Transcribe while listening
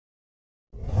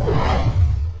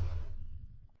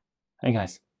Hey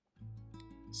guys,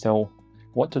 so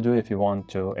what to do if you want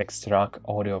to extract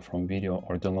audio from video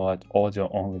or download audio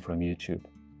only from YouTube?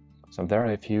 So there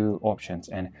are a few options,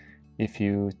 and if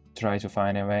you try to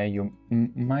find a way, you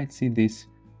might see this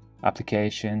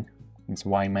application. It's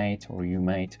YMate or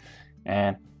UMate,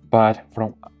 and but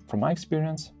from my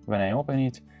experience, when I open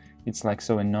it, it's like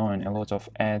so annoying, a lot of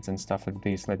ads and stuff like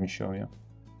this. Let me show you.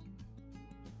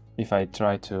 If I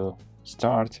try to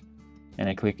start and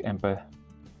I click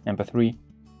mp3,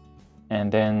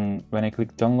 and then when I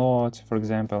click download, for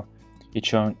example, it's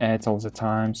showing ads all the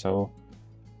time, so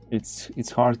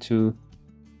it's hard to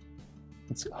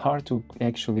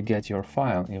actually get your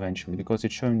file eventually, because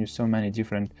it's showing you so many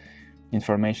different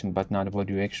information but not what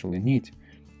you actually need.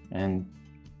 And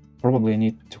probably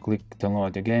need to click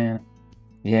download again.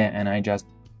 Yeah, and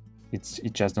it's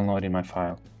just downloading my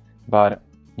file, but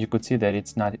you could see that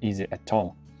it's not easy at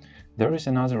all. There is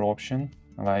another option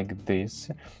like this.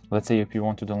 Let's say if you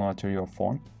want to download to your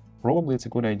phone, probably it's a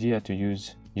good idea to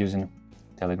using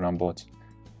Telegram bot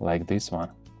like this one.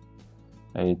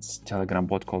 It's Telegram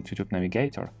bot called YouTube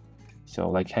Navigator. So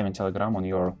like having Telegram on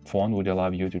your phone would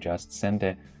allow you to just send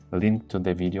the link to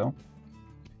the video,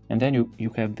 and then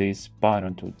you have this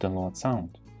button to download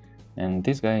sound, and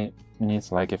this guy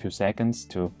needs like a few seconds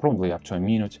to probably up to a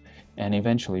minute, and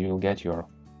eventually you'll get your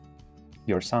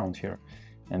sound here.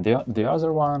 And the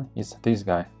other one is this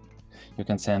guy. You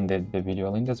can send the video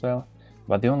link as well,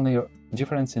 but the only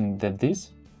difference in that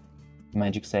this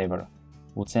Magic Saver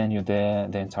would send you the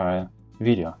entire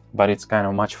video, but it's kind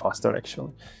of much faster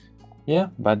actually. Yeah,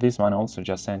 but this one also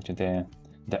just sent you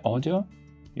the audio.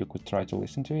 You could try to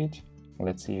listen to it.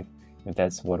 Let's see if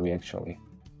that's what we actually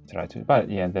try to. But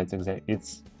yeah, that's exactly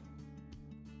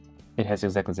it has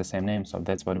exactly the same name, so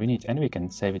that's what we need, and we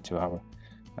can save it to our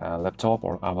laptop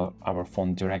or our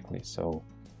phone directly, so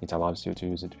it allows you to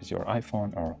use it with your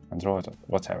iPhone or Android or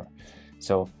whatever.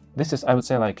 So this is, I would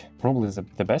say, like probably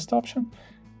the best option,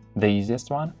 the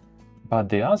easiest one. But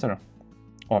the other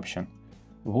option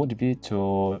would be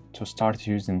to start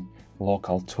using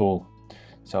local tool.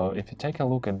 So if you take a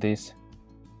look at this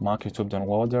Mac YouTube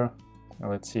downloader,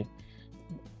 let's see,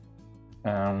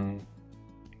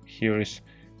 here is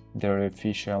their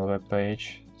official web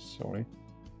page, sorry,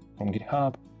 from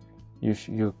GitHub.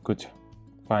 You could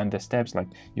find the steps, like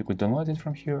you could download it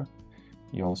from here.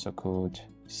 You also could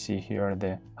see here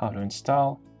the how to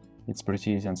install. It's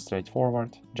pretty easy and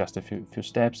straightforward, just a few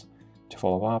steps to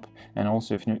follow up. And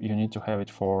also if you need to have it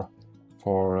for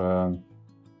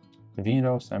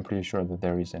Windows, I'm pretty sure that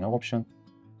there is an option.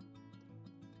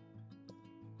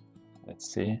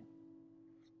 Let's see.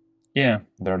 Yeah,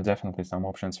 there are definitely some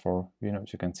options for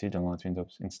Windows. You can see download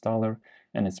Windows installer,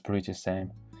 and it's pretty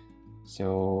same.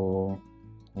 So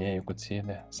yeah, you could see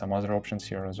some other options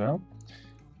here as well.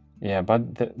 Yeah,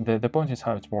 but the point is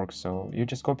how it works. So you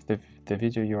just copy the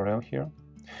video URL here,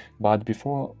 but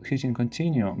before hitting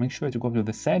continue, make sure to go to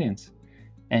the settings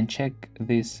and check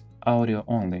this audio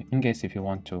only, in case if you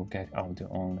want to get audio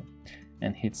only,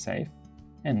 and hit save,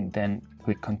 and then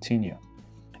click continue.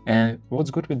 And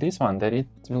what's good with this one, that it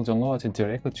will download it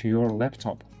directly to your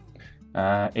laptop.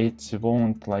 It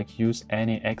won't like use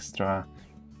any extra,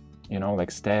 you know,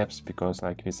 like steps, because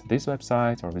like with this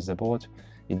website or with the bot,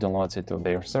 it downloads it to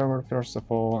their server first of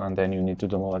all, and then you need to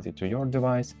download it to your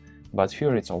device. But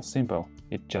here it's all simple.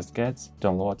 It just gets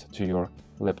downloaded to your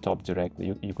laptop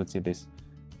directly. You could see this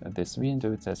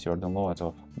window. It says your download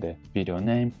of the video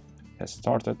name has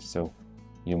started, so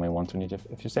you may want to need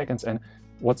a few seconds. And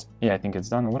I think it's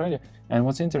done already. And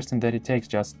what's interesting, that it takes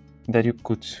just that you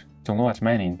could download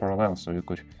many in parallel. So you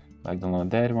could like download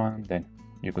that one, then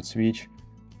you could switch.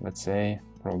 Let's say,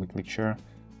 probably click share.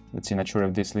 Let's see, not sure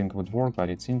if this link would work, but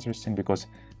it's interesting because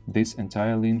this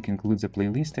entire link includes a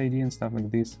playlist ID and stuff like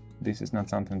this. This is not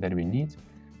something that we need.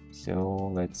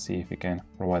 So let's see if we can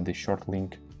provide the short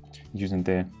link using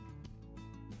the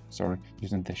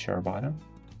share button.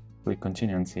 Click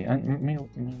continue and see. And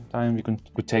meantime, we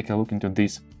could take a look into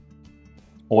this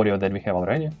audio that we have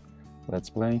already. Let's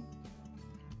play.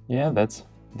 Yeah, that's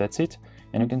it.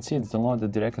 And you can see it's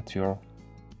downloaded directly to your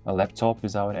laptop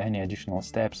without any additional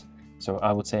steps. So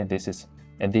I would say this is,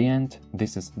 at the end,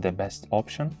 this is the best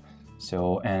option.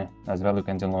 So, and as well, you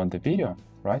can download the video,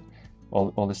 right?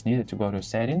 All is needed to go to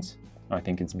settings. I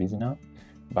think it's busy now,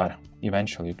 but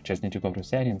eventually you just need to go to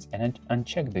settings and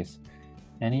uncheck this.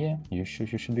 And yeah, you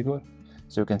should be good.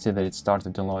 So you can see that it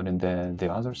started downloading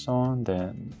the other song,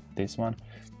 this one.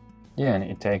 Yeah, and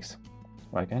it takes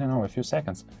like, I don't know, a few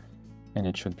seconds, and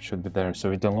it should be there. So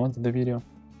it downloads the video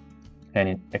and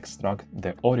it extracts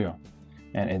the audio,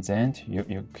 and at the end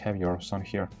you have your song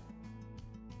here.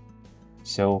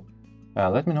 So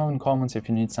Let me know in comments if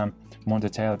you need some more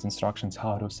detailed instructions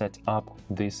how to set up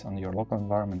this on your local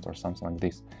environment or something like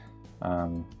this.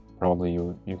 Probably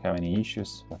you have any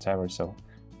issues, whatever, so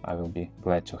I will be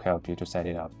glad to help you to set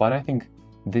it up. But I think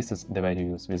this is the way to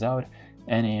use without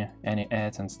any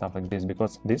ads and stuff like this,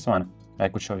 because this one I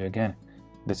could show you again.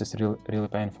 This is really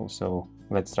painful, so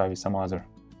let's try with some other.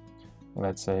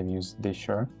 Let's say we use this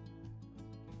share,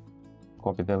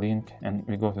 copy the link, and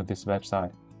we go to this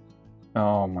website.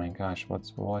 Oh my gosh,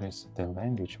 what is the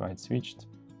language? Why it switched?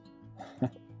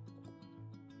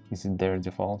 Is it their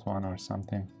default one or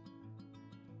something?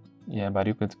 Yeah, but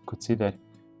you could see that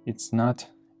it's not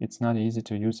easy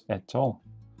to use at all.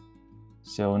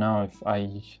 So now if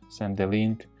I send the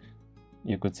link,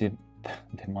 you could see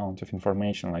the amount of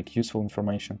information, like useful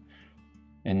information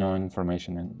and no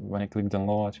information. And when I click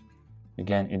download,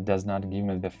 again, it does not give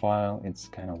me the file. It's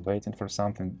kind of waiting for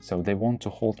something. So they want to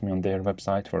hold me on their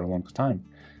website for a long time.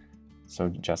 So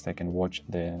just I can watch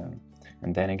the,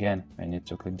 and then again, I need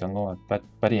to click download. But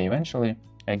yeah, eventually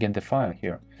I get the file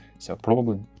here. So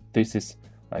probably this is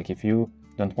like, if you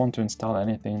don't want to install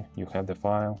anything, you have the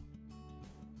file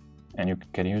and you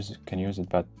can use it.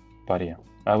 But yeah,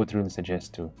 I would really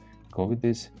suggest to go with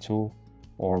this tool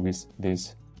or with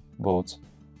these bots,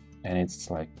 and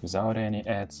it's like without any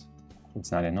ads.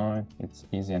 It's not annoying, it's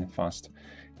easy and fast,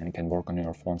 and it can work on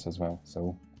your phones as well.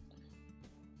 So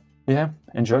yeah,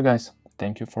 enjoy guys.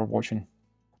 Thank you for watching.